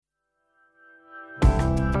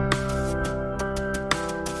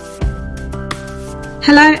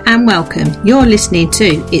Hello and welcome. You're listening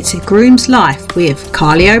to It's a Groom's Life with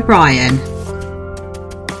Carly O'Brien.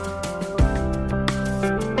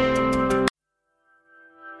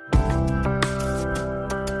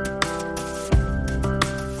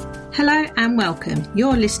 Hello and welcome.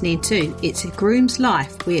 You're listening to It's a Groom's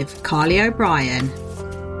Life with Carly O'Brien.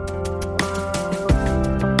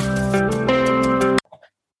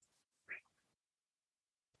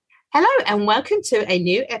 Hello and welcome to a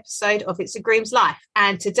new episode of It's a Groom's Life.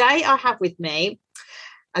 And today I have with me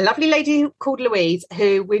a lovely lady called Louise,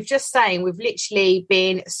 who we've literally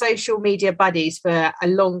been social media buddies for a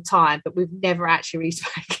long time, but we've never actually really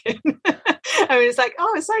spoken. I mean, it's like,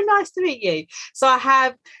 oh, it's so nice to meet you. So I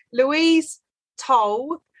have Louise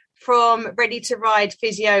Toll from Ready to Ride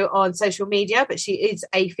Physio on social media, but she is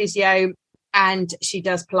a physio and she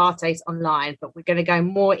does Pilates online, but we're going to go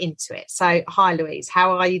more into it. So hi, Louise,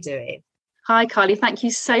 how are you doing? Hi, Carly. Thank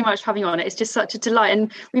you so much for having me on. It's just such a delight.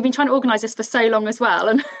 And we've been trying to organise this for so long as well.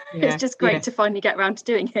 And it's just great to finally get around to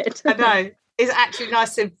doing it. I know. It's actually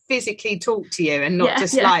nice to physically talk to you and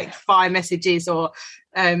not like fire messages or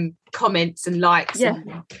comments and likes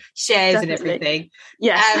and shares and everything.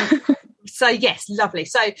 Yes. So, yes, lovely.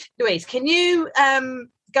 So, Louise, can you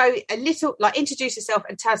go a little, introduce yourself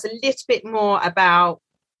and tell us a little bit more about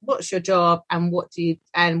what's your job and what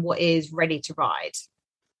is Ready to Ride?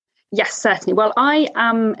 Yes, certainly. Well, I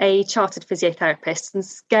am a chartered physiotherapist, and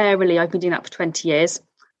scarily, I've been doing that for 20 years.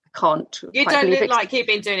 I can't. You don't look like you've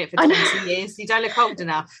been doing it for 20 years. You don't look old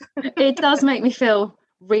enough. It does make me feel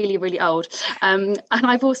really, really old. And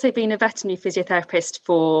I've also been a veterinary physiotherapist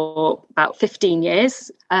for about 15 years,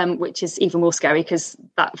 which is even more scary because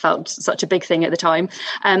that felt such a big thing at the time.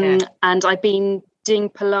 And I've been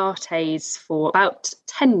doing Pilates for about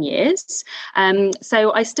 10 years.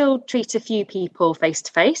 So I still treat a few people face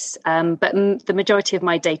to face, but the majority of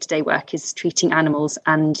my day-to-day work is treating animals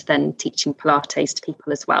and then teaching Pilates to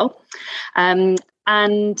people as well.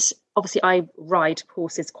 And obviously I ride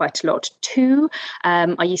horses quite a lot too.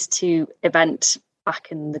 I used to event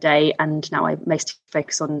back in the day, and now I mostly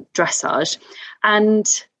focus on dressage. And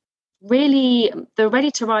really the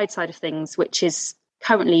Ready to Ride side of things, which is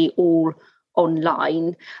currently all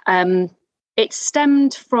online, it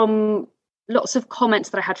stemmed from lots of comments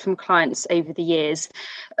that I had from clients over the years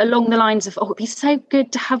along the lines of, it'd be so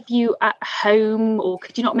good to have you at home, or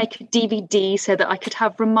could you not make a DVD so that I could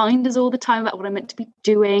have reminders all the time about what I'm meant to be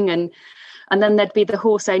doing? And then there'd be the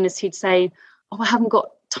horse owners who'd say, I haven't got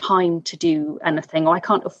time to do anything, or I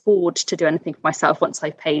can't afford to do anything for myself once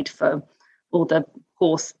I've paid for all the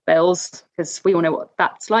horse bills, because we all know what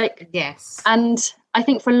that's like. Yes. And I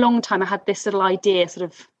think for a long time I had this little idea sort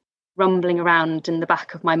of rumbling around in the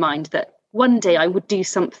back of my mind that one day I would do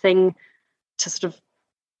something to sort of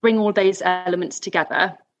bring all those elements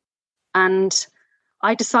together. And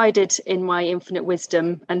I decided in my infinite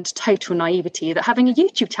wisdom and total naivety that having a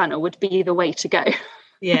YouTube channel would be the way to go.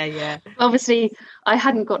 Yeah. Obviously, I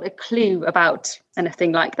hadn't got a clue about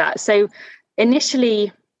anything like that. So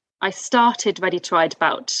initially, I started Ready to Ride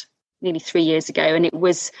about nearly 3 years ago, and it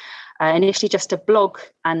was initially just a blog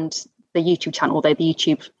and the YouTube channel, although the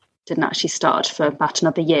YouTube didn't actually start for about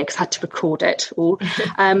another year because I had to record it all.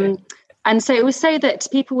 And so it was so that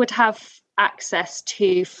people would have access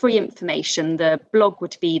to free information. The blog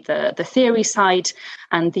would be the theory side,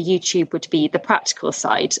 and the YouTube would be the practical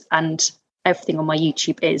side. And everything on my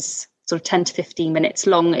YouTube is sort of 10 to 15 minutes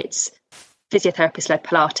long. It's physiotherapist-led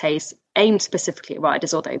Pilates, aimed specifically at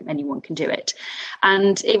riders, although anyone can do it.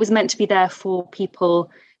 And it was meant to be there for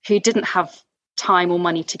people who didn't have time or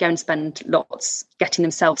money to go and spend lots getting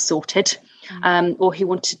themselves sorted, or who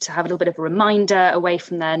wanted to have a little bit of a reminder away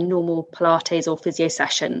from their normal Pilates or physio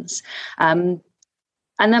sessions. And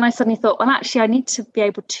then I suddenly thought, well, actually, I need to be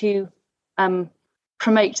able to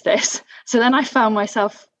promote this. So then I found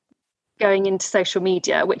myself going into social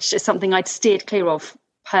media, which is something I'd steered clear of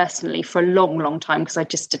personally for a long time because I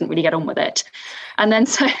just didn't really get on with it. And then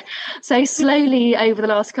so slowly over the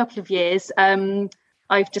last couple of years,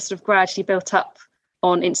 I've just sort of gradually built up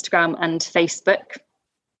on Instagram and Facebook.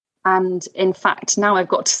 And in fact, now I've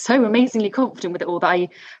got so amazingly confident with it all that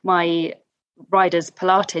my Riders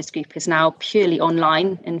Pilates group is now purely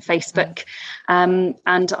online in Facebook. And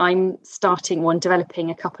I'm starting on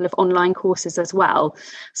developing a couple of online courses as well.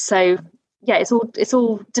 So yeah, it's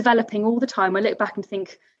all developing all the time. I look back and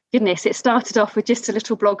think, goodness, it started off with just a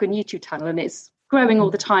little blog and YouTube channel, and it's growing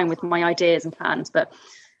all the time with my ideas and plans. But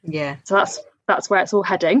yeah, so that's where it's all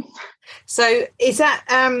heading. So is that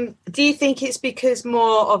do you think it's because of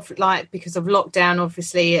lockdown?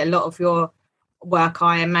 Obviously a lot of your work,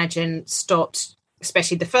 I imagine, stopped,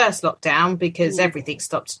 especially the first lockdown, because everything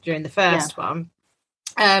stopped during the first one.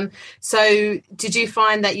 So did you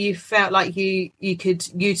find that you felt like you could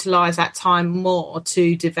utilize that time more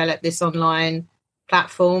to develop this online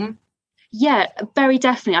platform? Yeah, very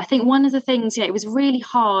definitely. I think one of the things, it was really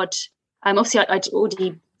hard. Obviously, I'd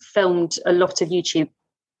already filmed a lot of YouTube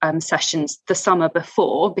sessions the summer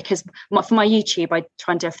before, because for my YouTube, I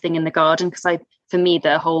try and do everything in the garden, because for me,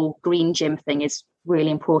 the whole green gym thing is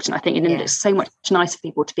really important. I think it's so much nicer for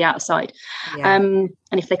people to be outside. And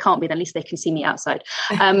if they can't be, then at least they can see me outside.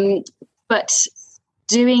 But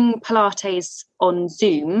doing Pilates on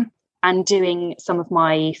Zoom and doing some of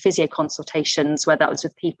my physio consultations, whether that was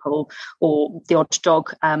with people or the odd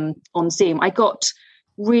dog on Zoom, I got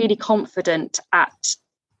really confident at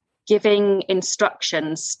giving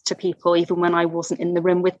instructions to people even when I wasn't in the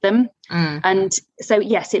room with them. And so,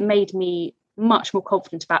 yes, it made me much more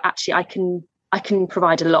confident about actually I can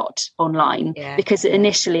provide a lot online, because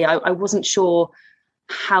initially I wasn't sure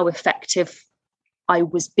how effective I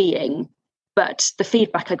was being. But the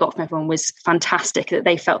feedback I got from everyone was fantastic, that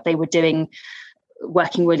they felt they were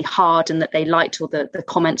working really hard, and that they liked all the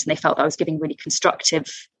comments, and they felt that I was giving really constructive,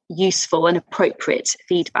 useful and appropriate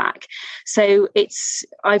feedback. So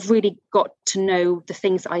I've really got to know the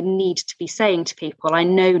things that I need to be saying to people. I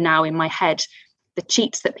know now in my head the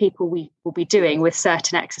cheats that people will be doing with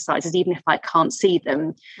certain exercises, even if I can't see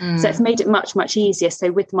them. So it's made it much, much easier.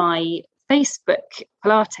 So with my Facebook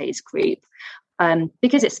Pilates group,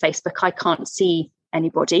 because it's Facebook, I can't see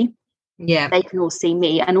anybody. Yeah, they can all see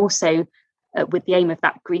me. And also, with the aim of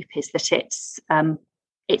that group is that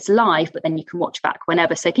it's live, but then you can watch back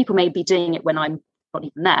whenever. So people may be doing it when I'm not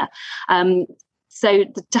even there. So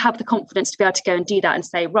to have the confidence to be able to go and do that and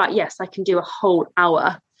say, right, yes, I can do a whole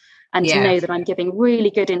hour, and to know that I'm giving really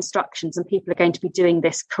good instructions and people are going to be doing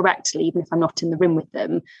this correctly, even if I'm not in the room with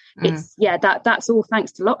them. That's all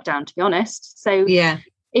thanks to lockdown, to be honest. So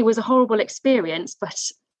it was a horrible experience, but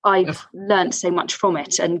I've learned so much from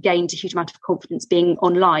it and gained a huge amount of confidence being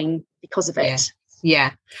online because of it.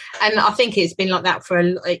 Yeah. And I think it's been like that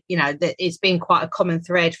that it's been quite a common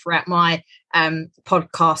thread throughout my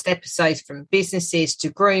podcast episodes, from businesses to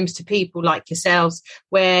grooms to people like yourselves,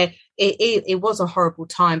 where it was a horrible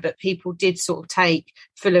time, but people did sort of take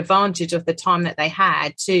full advantage of the time that they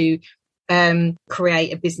had to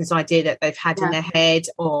create a business idea that they've had in their head,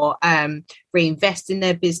 or reinvest in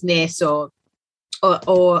their business, or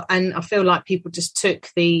and I feel like people just took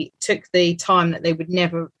the time that they would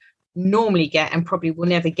never normally get and probably will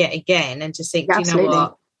never get again, and just think, do you know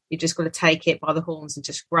what, you just got to take it by the horns and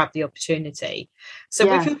just grab the opportunity. So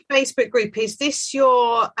with your Facebook group, is this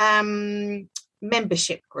your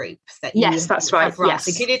membership group that you that's right. Yes.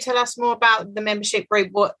 So could you tell us more about the membership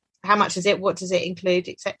group? How much is it, what does it include,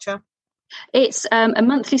 etc.? It's a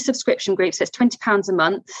monthly subscription group, so it's £20 a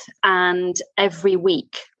month, and every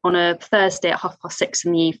week on a Thursday at 6:30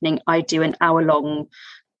 in the evening I do an hour-long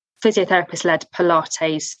physiotherapist-led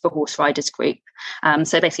Pilates for horse riders group.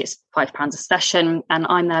 So basically it's £5 a session, and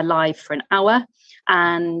I'm there live for an hour,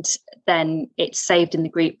 and then it's saved in the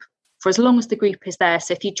group for as long as the group is there.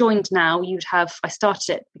 So if you joined now, I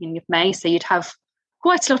started at the beginning of May, so you'd have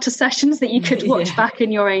quite a lot of sessions that you could watch back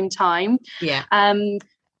in your own time.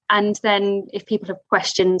 And then if people have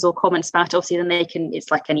questions or comments about it, obviously then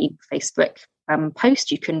it's like any Facebook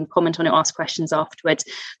post, you can comment on it, ask questions afterwards.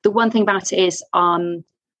 The one thing about it is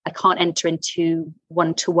I can't enter into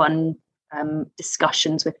one-to-one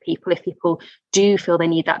discussions with people. If people do feel they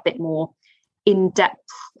need that bit more in-depth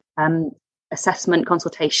assessment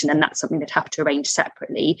consultation, and that's something they'd have to arrange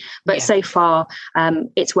separately. But so far,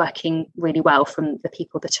 it's working really well from the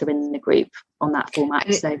people that are in the group on that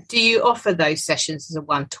format. So, do you offer those sessions as a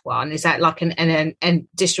one-to-one? Is that like an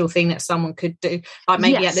additional thing that someone could do? Like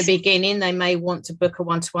maybe at the beginning, they may want to book a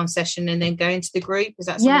one-to-one session and then go into the group. Is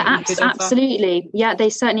that something that you could offer? Absolutely. Yeah, they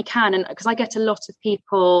certainly can. And because I get a lot of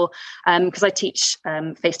people, because I teach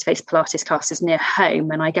face-to-face Pilates classes near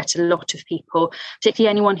home, and I get a lot of people, particularly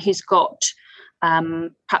anyone who's got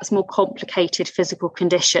perhaps more complicated physical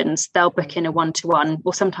conditions, they'll book in a one-to-one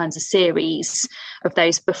or sometimes a series of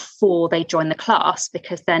those before they join the class,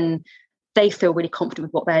 because then they feel really confident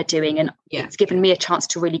with what they're doing, and it's given me a chance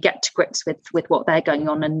to really get to grips with what they're going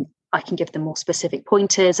on, and I can give them more specific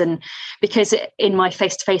pointers. And because in my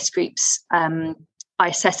face-to-face groups, I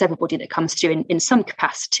assess everybody that comes through in some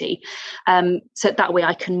capacity, so that way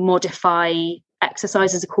I can modify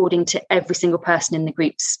exercises according to every single person in the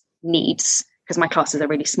group's needs, because my classes are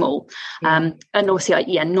really small. And obviously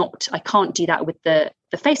I can't do that with the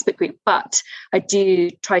Facebook group, but I do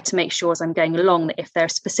try to make sure as I'm going along that if there are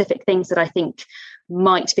specific things that I think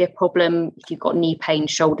might be a problem, if you've got knee pain,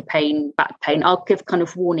 shoulder pain, back pain, I'll give kind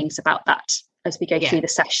of warnings about that as we go through the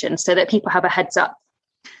session, so that people have a heads up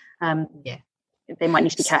they might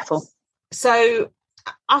need to be careful. So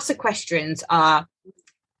us equestrians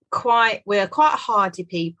we're quite hardy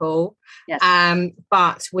people, yes.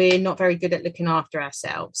 But we're not very good at looking after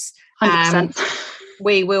ourselves. 100%.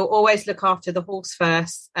 We will always look after the horse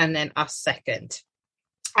first and then us second.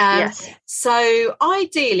 Yes. So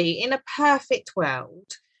ideally, in a perfect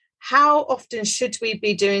world, how often should we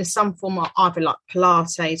be doing some form of either like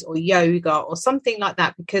Pilates or yoga or something like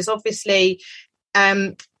that? Because obviously,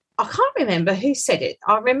 I can't remember who said it.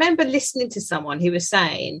 I remember listening to someone who was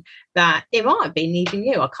saying that it might have been even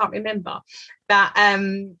you. I can't remember that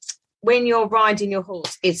when you're riding your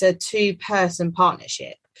horse, it's a 2-person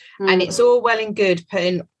partnership, and it's all well and good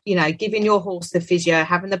putting, giving your horse the physio,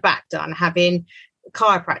 having the back done, having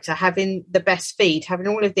chiropractor, having the best feed, having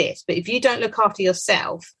all of this. But if you don't look after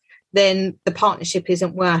yourself, then the partnership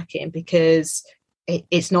isn't working, because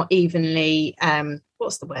it's not evenly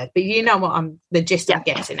what's the word, but you know what the gist I'm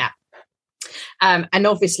getting at. And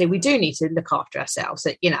obviously we do need to look after ourselves,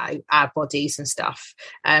 our bodies and stuff,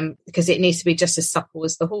 because it needs to be just as supple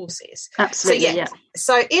as the horses. Absolutely.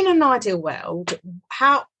 So in an ideal world,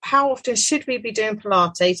 how often should we be doing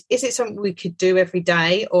Pilates? Is it something we could do every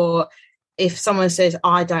day? Or if someone says,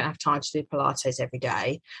 I don't have time to do Pilates every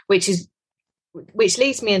day, which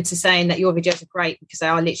leads me into saying that your videos are great because they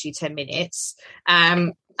are literally 10 minutes.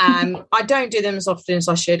 I don't do them as often as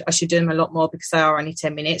I should. I should do them a lot more because they are only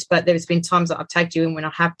 10 minutes. But there's been times that I've tagged you in when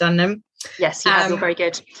I have done them. Yes, you have. You're very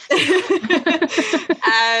good.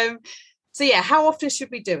 So, how often should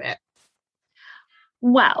we do it?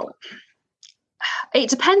 Well, it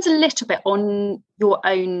depends a little bit on your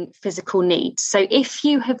own physical needs. So if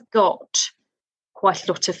you have got quite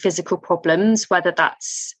a lot of physical problems, whether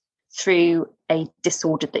that's through a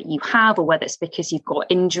disorder that you have, or whether it's because you've got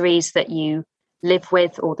injuries that you live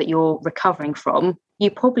with or that you're recovering from, you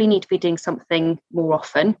probably need to be doing something more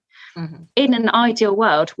often. Mm-hmm. In an ideal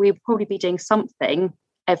world, we would probably be doing something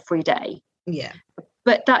every day. Yeah.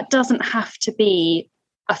 But that doesn't have to be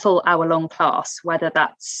a full hour-long class, whether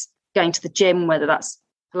that's going to the gym, whether that's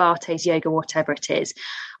Pilates, yoga, whatever it is.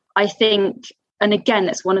 I think, and again,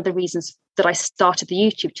 that's one of the reasons that I started the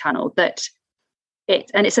YouTube channel, that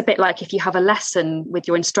it's a bit like if you have a lesson with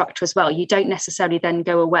your instructor as well, you don't necessarily then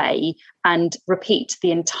go away and repeat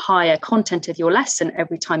the entire content of your lesson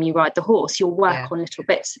every time you ride the horse. You'll work on little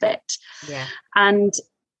bits of it. Yeah. And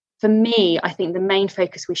for me, I think the main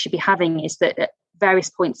focus we should be having is that at various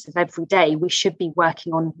points of every day, we should be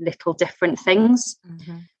working on little different things.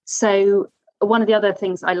 Mm-hmm. So one of the other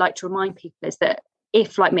things I like to remind people is that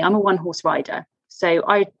if, like me, I'm a one-horse rider, so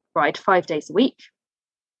I ride 5 days a week.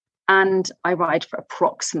 And I ride for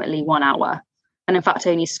approximately 1 hour. And in fact,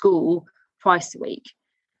 only school twice a week.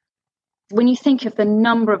 When you think of the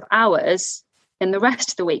number of hours in the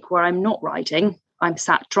rest of the week where I'm not riding, I'm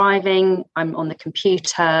sat driving, I'm on the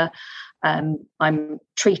computer, I'm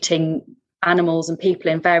treating animals and people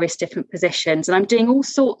in various different positions, and I'm doing all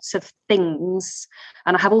sorts of things,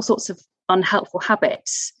 and I have all sorts of unhelpful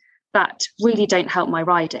habits that really don't help my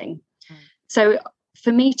riding. So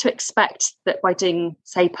for me to expect that by doing,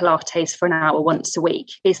 say, Pilates for an hour once a week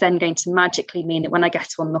is then going to magically mean that when I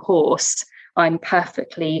get on the horse, I'm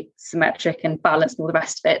perfectly symmetric and balanced and all the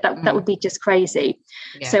rest of it, that would be just crazy.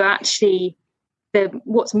 Yeah. So actually,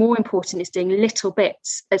 what's more important is doing little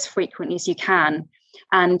bits as frequently as you can.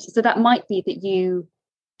 And so that might be that you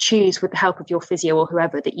choose, with the help of your physio or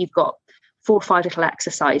whoever, that you've got 4 or 5 little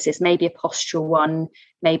exercises, maybe a postural one,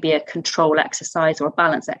 maybe a control exercise or a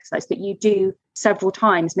balance exercise, but you do several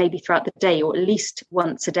times, maybe throughout the day, or at least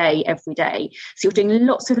once a day, every day. So you're doing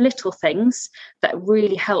lots of little things that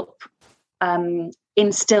really help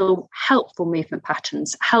instill helpful movement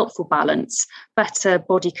patterns, helpful balance, better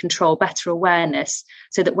body control, better awareness,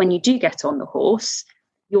 so that when you do get on the horse,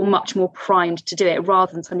 you're much more primed to do it,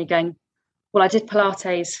 rather than suddenly going, well, I did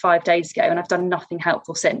Pilates 5 days ago and I've done nothing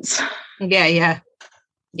helpful since. Yeah,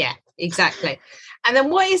 exactly. And then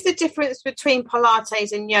what is the difference between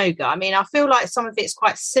Pilates and yoga? I mean, I feel like some of it's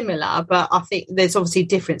quite similar, but I think there's obviously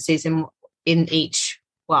differences in each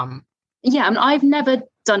one. Yeah, I mean, I've never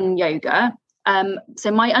done yoga.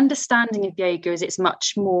 So my understanding of yoga is it's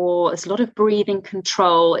much more, there's a lot of breathing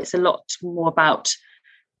control. It's a lot more about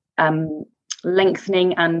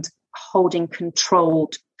lengthening and holding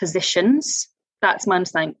controlled positions. That's my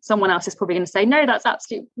understanding. Someone else is probably going to say, no, that's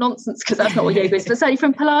absolute nonsense, because that's not what yoga is. But certainly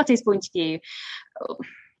from Pilates' point of view,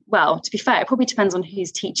 well, to be fair, it probably depends on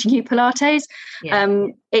who's teaching you Pilates. Yeah.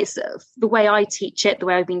 It's the way I teach it, the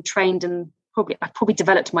way I've been trained, and I've probably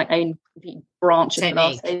developed my own branch of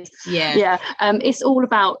Pilates. It's all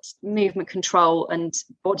about movement control and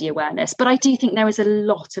body awareness, but I do think there is a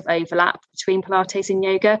lot of overlap between Pilates and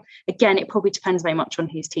yoga. Again, it probably depends very much on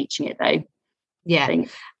who's teaching it though.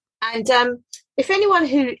 And if anyone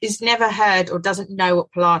who has never heard or doesn't know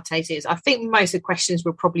what Pilates is, I think most of the questions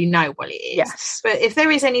will probably know what it is. Yes. But if there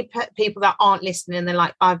is any people that aren't listening and they're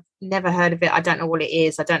like, I've never heard of it, I don't know what it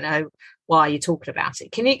is, I don't know why you're talking about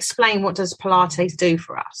it. Can you explain what does Pilates do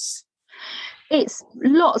for us? It's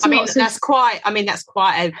lots. That's quite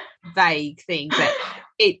a vague thing, but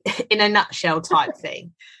it in a nutshell type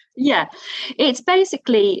thing. Yeah, it's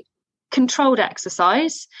basically controlled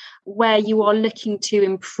exercise where you are looking to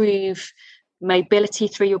improve mobility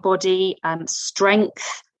through your body,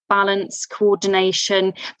 strength, balance,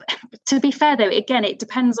 coordination. To be fair though, again, it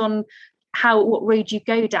depends on what road you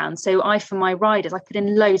go down. So for my riders, I put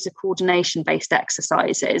in loads of coordination based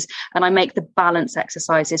exercises, and I make the balance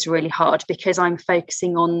exercises really hard because I'm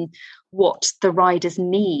focusing on what the riders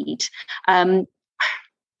need. To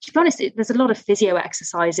be honest, there's a lot of physio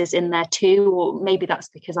exercises in there too, or maybe that's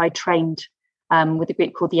because I trained with a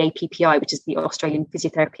group called the APPI, which is the Australian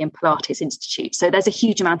Physiotherapy and Pilates Institute. So there's a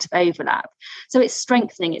huge amount of overlap. So it's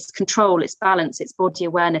strengthening, it's control, it's balance, it's body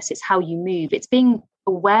awareness, it's how you move, it's being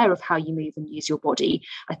aware of how you move and use your body.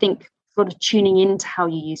 I think sort of tuning into how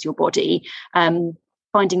you use your body,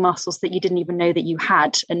 finding muscles that you didn't even know that you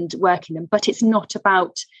had and working them. But it's not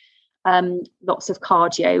about lots of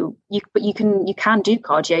cardio. But you can do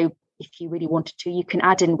cardio if you really wanted to. You can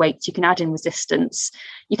add in weights, you can add in resistance,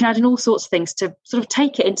 you can add in all sorts of things to sort of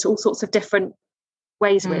take it into all sorts of different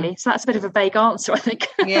ways, really. So that's a bit of a vague answer, I think.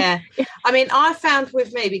 Yeah. I mean, I found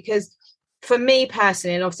with me, because for me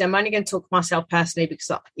personally, and obviously I'm only going to talk myself personally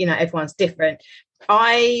because, everyone's different.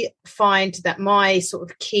 I find that my sort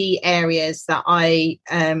of key areas that I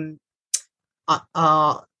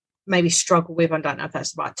are maybe struggle with, I don't know if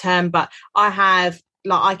that's the right term, but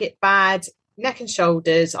I get bad neck and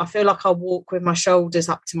shoulders. I feel like I walk with my shoulders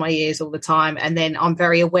up to my ears all the time, and then I'm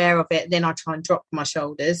very aware of it, and then I try and drop my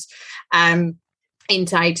shoulders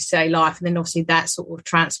into day-to-day life, and then obviously that sort of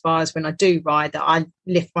transpires when I do ride, that I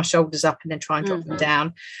lift my shoulders up and then try and drop them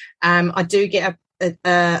down. I do get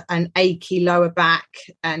an achy lower back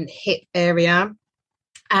and hip area,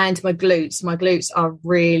 and my glutes are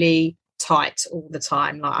really tight all the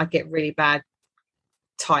time. Like I get really bad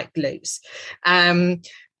tight glutes,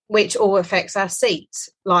 which all affects our seat.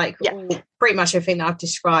 Pretty much everything that I've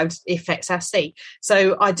described affects our seat.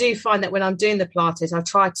 So I do find that when I'm doing the Pilates, I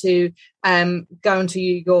try to go onto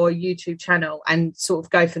your YouTube channel and sort of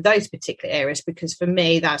go for those particular areas, because for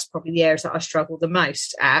me, that's probably the areas that I struggle the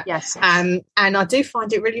most at. Yes. And I do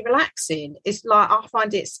find it really relaxing. It's like, I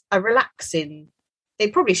find it's a relaxing.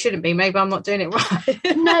 It probably shouldn't be. Maybe I'm not doing it right.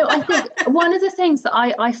 No, I think one of the things that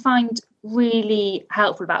I find really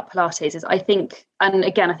helpful about Pilates is I think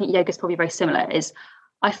yoga is probably very similar, is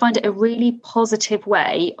I find it a really positive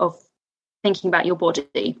way of thinking about your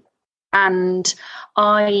body. And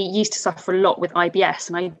I used to suffer a lot with IBS,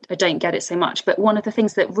 and I don't get it so much. But one of the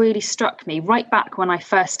things that really struck me right back when I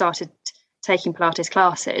first started taking Pilates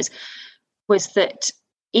classes was that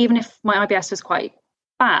even if my IBS was quite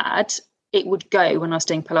bad, it would go when I was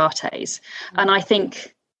doing Pilates. And I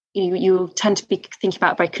think you tend to be thinking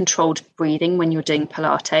about very controlled breathing when you're doing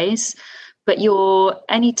Pilates, but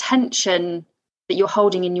any tension that you're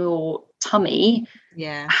holding in your tummy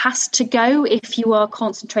has to go if you are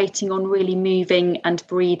concentrating on really moving and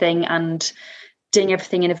breathing and doing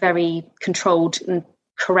everything in a very controlled and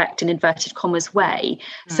correct, in inverted commas, way.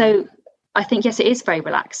 So I think, yes, it is very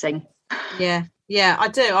relaxing. Yeah, I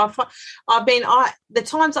do. The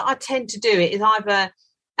times that I tend to do it is either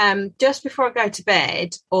just before I go to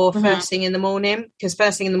bed or first thing in the morning, because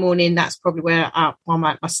first thing in the morning, that's probably where I'm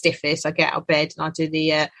at my stiffest. I get out of bed and I do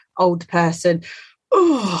the old person. When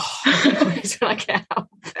I get out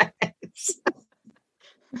of bed.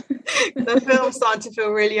 I'm starting to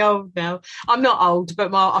feel really old now. I'm not old,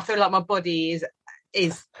 but I feel like my body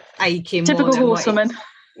is aching. Typical horsewoman.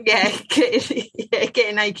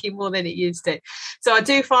 Getting achy more than it used to. So I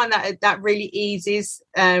do find that really eases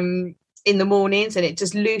in the mornings, and it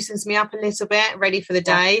just loosens me up a little bit, ready for the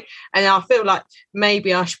day. And I feel like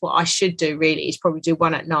maybe what I should do really is probably do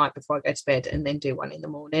one at night before I go to bed, and then do one in the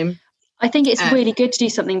morning. I think it's really good to do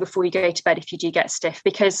something before you go to bed if you do get stiff,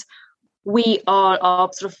 because our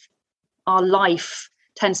life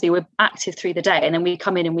tends to be, we're active through the day, and then we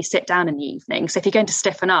come in and we sit down in the evening. So if you're going to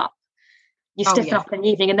stiffen up, you stiffen up in the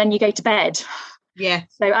evening and then you go to bed. Yeah.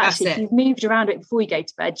 So actually, if you've moved around it before you go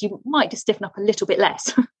to bed, you might just stiffen up a little bit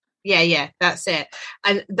less. Yeah, that's it.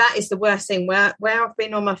 And that is the worst thing, where I've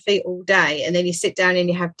been on my feet all day, and then you sit down and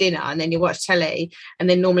you have dinner, and then you watch telly, and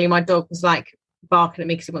then normally my dog was like barking at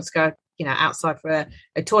me because he wants to go, you know, outside for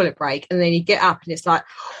a toilet break, and then you get up and it's like,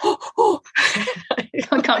 oh.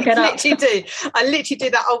 I can't get up. I literally do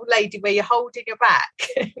that old lady where you're holding your back.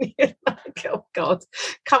 You're like, oh God,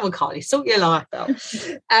 come on, Carly, sort your life out.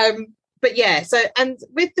 But yeah, so, and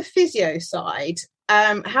with the physio side,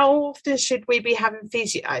 how often should we be having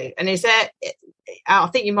physio? And is there, I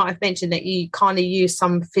think you might have mentioned that you kind of use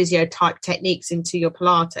some physio type techniques into your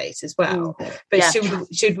Pilates as well. But yeah.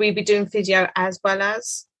 should we be doing physio as well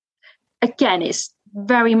as? Again, it's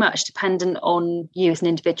very much dependent on you as an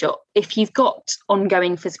individual. If you've got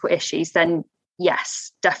ongoing physical issues, then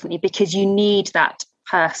yes, definitely, because you need that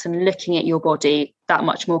person looking at your body that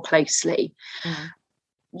much more closely.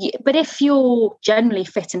 But if you're generally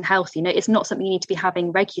fit and healthy, you know, it's not something you need to be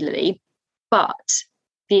having regularly. But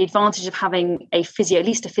the advantage of having a physio, at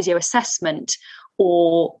least a physio assessment,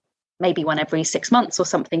 or maybe one every 6 months or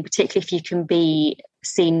something, particularly if you can be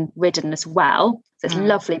seen ridden as well. So it's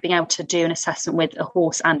lovely being able to do an assessment with a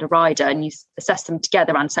horse and a rider, and you assess them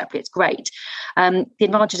together and separately. It's great. The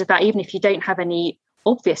advantage of that, even if you don't have any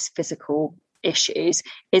obvious physical issues,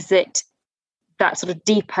 is that sort of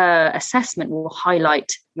deeper assessment will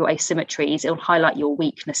highlight your asymmetries. It'll highlight your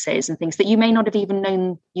weaknesses and things that you may not have even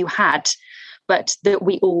known you had, but that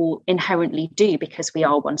we all inherently do because we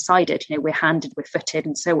are one-sided. You know, we're handed, we're footed,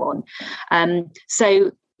 and so on.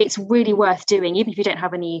 So it's really worth doing, even if you don't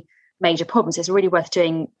have any major problems. It's really worth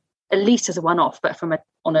doing at least as a one-off, but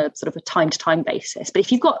on a sort of a time-to-time basis. But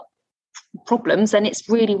if you've got problems, then it's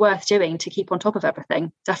really worth doing to keep on top of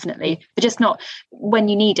everything, definitely, but just not when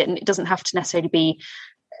you need it. And it doesn't have to necessarily be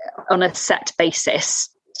on a set basis,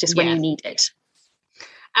 just when you need it.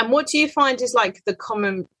 And what do you find is like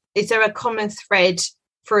is there a common thread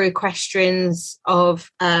through equestrians of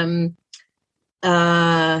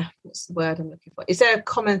what's the word I'm looking for? Is there a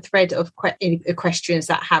common thread of equestrians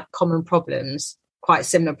that have common problems, quite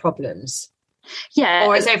similar problems? Yeah.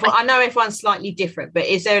 Or is everyone, I know everyone's slightly different, but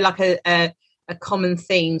is there like a common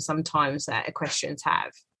theme sometimes that equestrians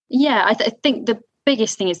have? Yeah, I think the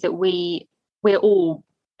biggest thing is that we're all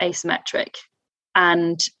asymmetric,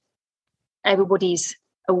 and everybody's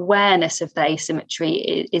awareness of the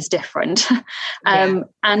asymmetry is different. And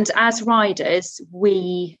as riders,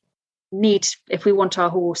 we need, if we want our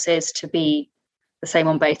horses to be the same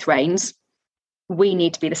on both reins, we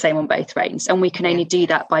need to be the same on both reins, and we can only do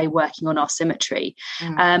that by working on our symmetry.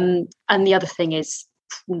 And the other thing is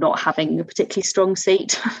not having a particularly strong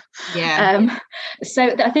seat. So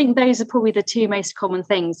I think those are probably the two most common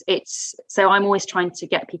things. So I'm always trying to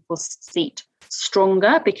get people's seat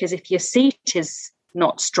stronger, because if your seat is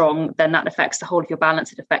not strong, then that affects the whole of your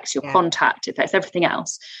balance, it affects your contact, it affects everything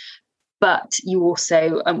else. But you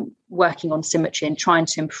also working on symmetry and trying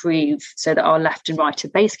to improve so that our left and right are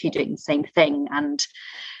basically doing the same thing, and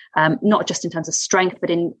not just in terms of strength,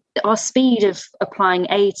 but in our speed of applying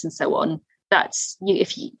aids and so on. That's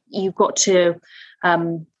you've got to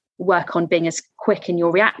work on being as quick in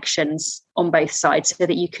your reactions on both sides, so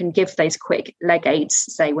that you can give those quick leg aids,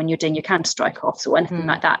 say when you're doing your counter strike offs or anything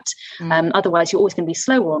like that. Otherwise, you're always going to be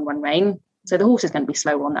slower on one rein, so the horse is going to be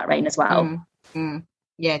slower on that rein as well.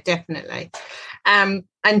 Yeah, definitely. And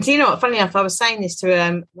do you know what, funny enough, I was saying this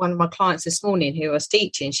to one of my clients this morning who I was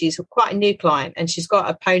teaching. She's quite a new client, and she's got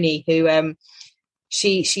a pony who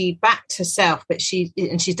she backed herself, but she's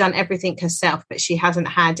done everything herself, but she hasn't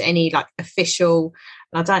had any like official,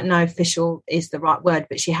 I don't know if official is the right word,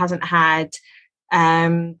 but she hasn't had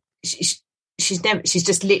she's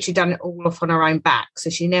just literally done it all off on her own back,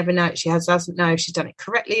 so she never know, doesn't know if she's done it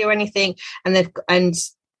correctly or anything. And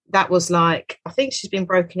that was like, I think she's been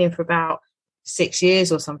broken in for about 6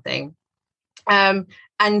 years or something.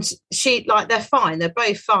 And she, like, they're fine. They're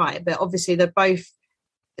both fine. But obviously they're both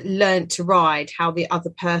learned to ride how the other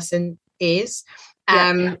person is.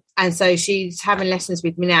 And so she's having lessons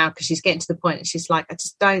with me now, because she's getting to the point and she's like, I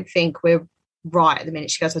just don't think we're right at the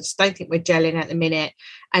minute. She goes, I just don't think we're gelling at the minute.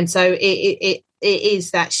 And so it is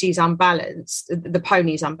that she's unbalanced, the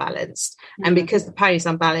pony's unbalanced, and because the pony's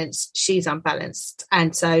unbalanced, she's unbalanced,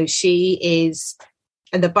 and so she is,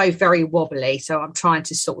 and they're both very wobbly, so I'm trying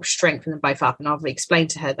to sort of strengthen them both up. And I've explained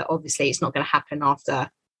to her that obviously it's not going to happen after,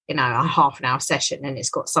 you know, a half an hour session, and it's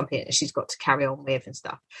got something that she's got to carry on with and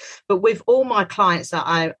stuff. But with all my clients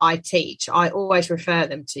that I teach, I always refer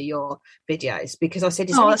them to your videos, because I said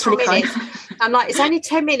it's only 10 minutes. I'm like, it's only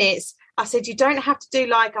 10 minutes. I said, you don't have to do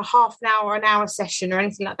like a half an hour or an hour session or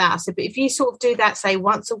anything like that. I said, but if you sort of do that, say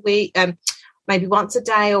once a week, maybe once a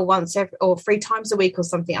day or or 3 times a week or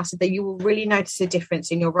something, I said that you will really notice a difference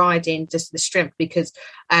in your riding, just the strength, because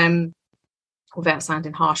without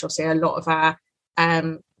sounding harsh, obviously a lot of our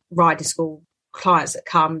rider school clients that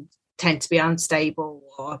come tend to be unstable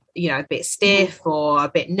or, you know, a bit stiff or a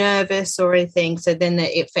bit nervous or anything. So then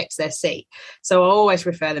it affects their seat. So I always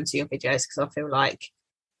refer them to your videos because I feel like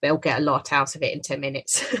they'll get a lot out of it in 10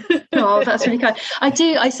 minutes. Oh, that's really kind.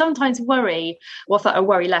 I sometimes worry, well, I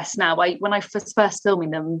worry less now. When I was first filming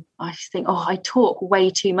them, I think, oh, I talk way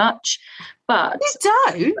too much. But you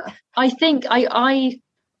don't. I think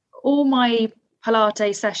all my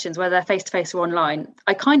Pilates sessions, whether they're face-to-face or online,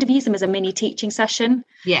 I kind of use them as a mini teaching session.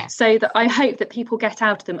 Yeah. So that I hope that people get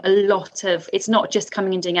out of them a lot of, it's not just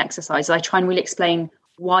coming and doing exercise. I try and really explain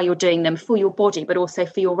why you're doing them for your body, but also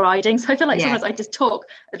for your riding. So I feel like sometimes I just talk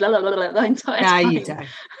the entire time. No, you don't.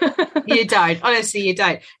 You don't. Honestly, you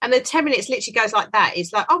don't. And the 10 minutes literally goes like that.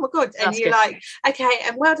 It's like, oh my God. And that's you're good. Like, okay,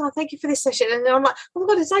 and well done. Thank you for this session. And then I'm like, oh my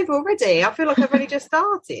God, it's over already. I feel like I've only just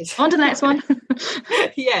started. On to the next one.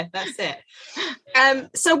 Yeah, that's it.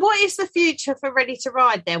 So what is the future for Ready to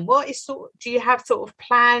Ride then? Do you have sort of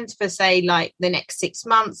plans for, say, like the next 6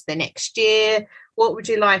 months, the next year? What would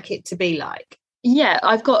you like it to be like? Yeah,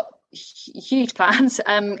 I've got huge plans.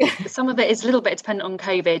 Some of it is a little bit dependent on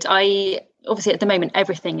COVID. Obviously at the moment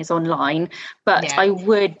everything is online, but I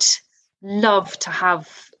would love to have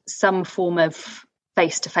some form of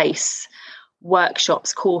face-to-face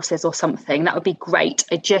workshops, courses or something. That would be great.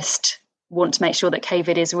 I just want to make sure that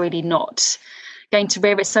COVID is really not going to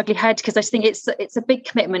rear its ugly head, because I just think it's a big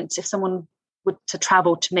commitment if someone would to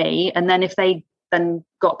travel to me, and then if they then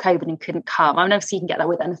got COVID and couldn't come. I mean, obviously you can get that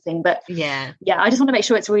with anything, but yeah, I just want to make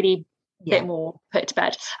sure it's really a bit more put to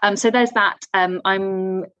bed. So there's that.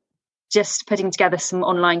 I'm just putting together some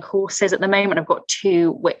online courses at the moment. I've got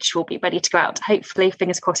 2 which will be ready to go out, hopefully,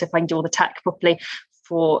 fingers crossed, if I can do all the tech properly,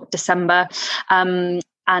 for December. And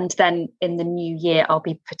then in the new year, I'll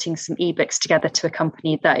be putting some ebooks together to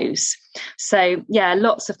accompany those. So yeah,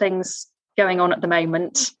 lots of things going on at the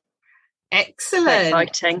moment. Excellent. So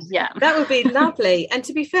exciting. Yeah, that would be lovely. And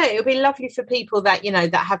to be fair, it would be lovely for people that, you know,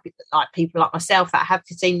 that have, like people like myself, that have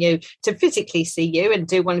seen you, to physically see you and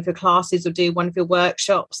do one of your classes or do one of your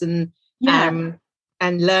workshops and learn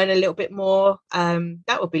a little bit more.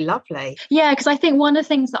 That would be lovely. Yeah, because I think one of the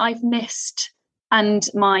things that I've missed, and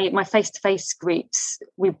my face-to-face groups,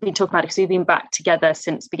 we've been talking about it because we've been back together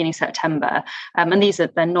since beginning September, and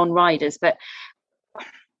they're non-riders, but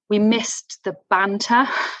we missed the banter.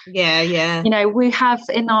 Yeah. You know, we have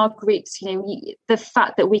in our groups, you know, the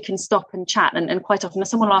fact that we can stop and chat, and quite often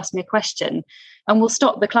someone will ask me a question and we'll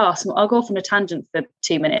stop the class and I'll go off on a tangent for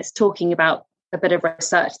 2 minutes talking about a bit of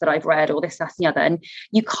research that I've read or this, that and the other. And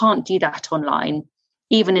you can't do that online.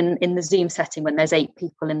 Even in the Zoom setting when there's 8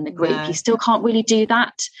 people in the group, you still can't really do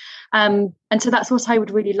that. And so that's what I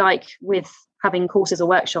would really like with having courses or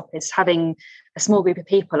workshop, is having a small group of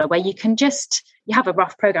people where you can you have a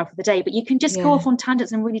rough program for the day, but you can just go off on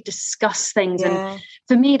tangents and really discuss things. And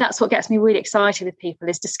for me, that's what gets me really excited with people,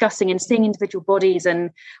 is discussing and seeing individual bodies and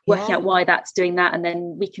working out why that's doing that. And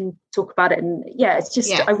then we can talk about it. And it's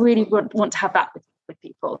just, I really want to have that with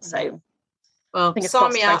people. So well,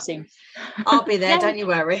 sign me up. I'll be there. Don't you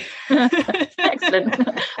worry.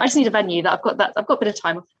 Excellent. I just need a venue. I've got a bit of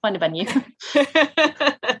time. I'll find a venue.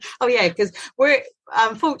 Oh yeah, because we're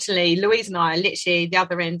unfortunately, Louise and I are literally the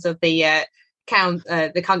other ends of the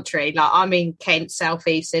country. Like I'm in Kent,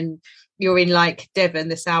 southeast, and you're in like Devon,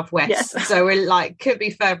 the southwest. Yes. So we're like could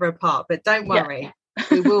be further apart, but don't worry. Yeah.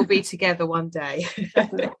 We will be together one day.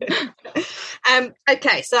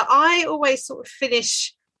 Okay, so I always sort of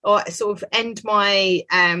finish or sort of end my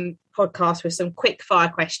podcast with some quick fire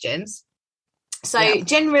questions. So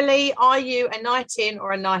generally, are you a night in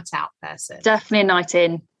or a night out person? Definitely a night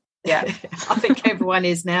in. Yeah. I think everyone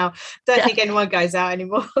is now. Don't think anyone goes out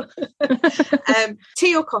anymore.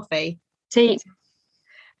 Tea or coffee? Tea.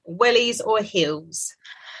 Wellies or heels?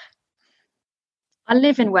 I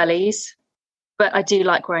live in wellies, but I do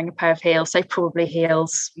like wearing a pair of heels, so probably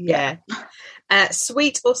heels. Yeah.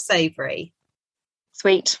 Sweet or savoury?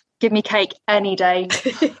 Sweet. Give me cake any day.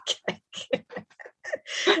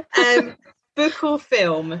 Book or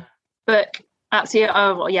film? Book. Absolutely.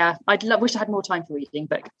 Oh yeah. Wish I had more time for reading.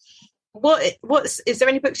 Book. Is there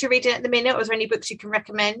any books you're reading at the minute, or is there any books you can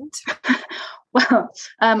recommend? Well,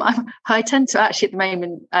 I tend to actually at the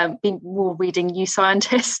moment be more reading New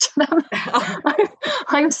Scientist.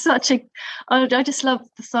 I just love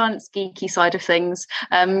the science geeky side of things.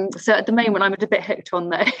 So at the moment I'm a bit hooked on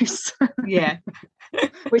those. Yeah.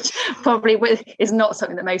 Which probably is not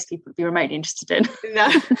something that most people would be remotely interested in. No.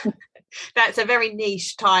 That's a very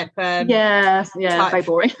niche type. Type. Very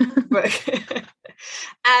boring.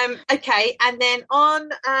 Okay, and then on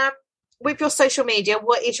with your social media,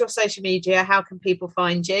 what is your social media? How can people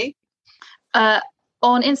find you?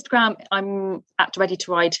 On Instagram, I'm at Ready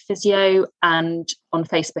to Ride Physio, and on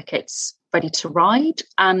Facebook, it's Ready to Ride.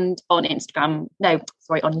 And on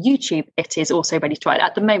on YouTube, it is also Ready to Ride.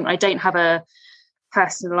 At the moment, I don't have a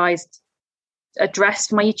personalised address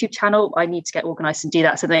for my YouTube channel. I need to get organised and do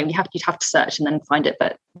that. So then you'd have to search and then find it.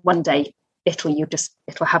 But one day, it'll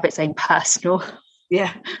have its own personal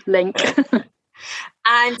link.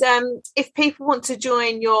 And if people want to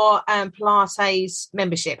join your Pilates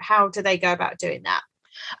membership, how do they go about doing that?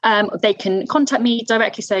 They can contact me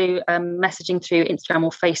directly, so messaging through Instagram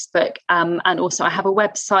or Facebook. And also I have a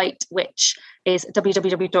website, which is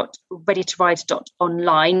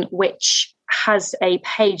www.readytoride.online, which has a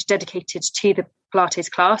page dedicated to the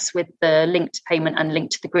Pilates class with the link to payment and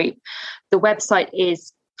link to the group. The website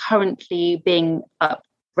is currently being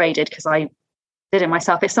upgraded because I did it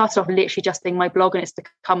myself. It started off literally just being my blog, and it's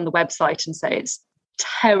become the website, and so it's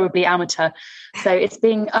terribly amateur. So it's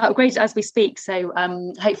being upgraded as we speak. So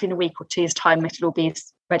hopefully in a week or two's time, it'll all be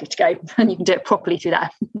ready to go, and you can do it properly through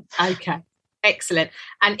there. Okay, excellent.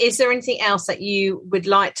 And is there anything else that you would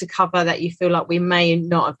like to cover that you feel like we may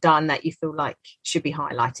not have done that you feel like should be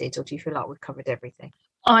highlighted, or do you feel like we've covered everything?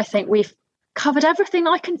 I think we've covered everything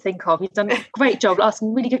I can think of. You've done a great job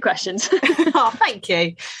asking really good questions. Oh, thank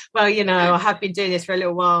you. Well, I have been doing this for a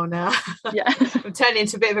little while now. Yeah. I'm turning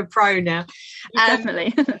into a bit of a pro now.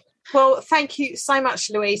 Definitely. Well, thank you so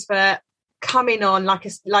much, Louise, for coming on. Like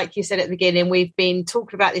you said at the beginning, we've been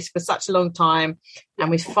talking about this for such a long time,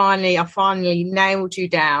 and I finally nailed you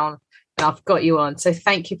down, and I've got you on. So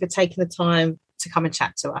thank you for taking the time to come and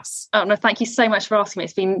chat to us. Oh, no, thank you so much for asking me.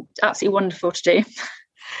 It's been absolutely wonderful to do.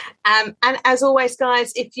 And as always,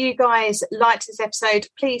 guys, if you guys liked this episode,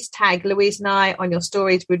 please tag Louise and I on your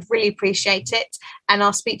stories. We'd really appreciate it. And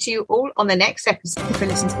I'll speak to you all on the next episode. If you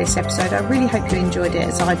listened to this episode, I really hope you enjoyed it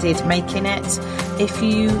as I did making it. If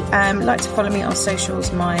you like to follow me on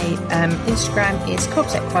socials, my Instagram is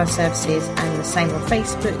Cobbs Equine Services, and the same on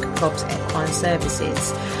Facebook, Cobbs Equine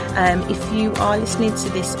Services. If you are listening to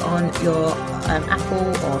this on your Apple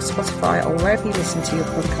or Spotify or wherever you listen to your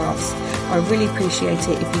podcast, I really appreciate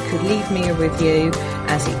it if you could leave me a review,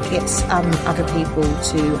 as it gets other people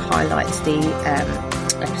to highlight the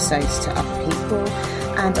episodes to other people.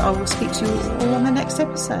 And I will speak to you all on the next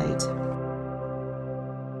episode.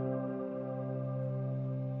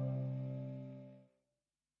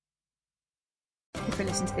 If you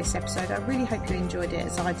listened to this episode, I really hope you enjoyed it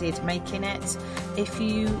as I did making it. If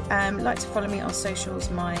you like to follow me on socials,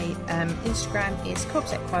 my Instagram is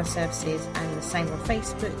Cobbs Equine Services, and the same on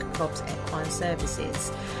Facebook, Cobbs Equine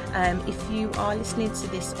Services. If you are listening to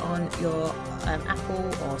this on your Apple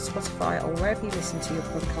or Spotify or wherever you listen to your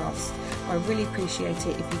podcast, I really appreciate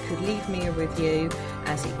it if you could leave me a review,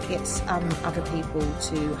 as it gets other people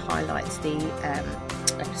to highlight the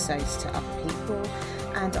episodes to other people.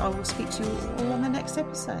 And I will speak to you all on the next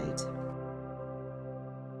episode.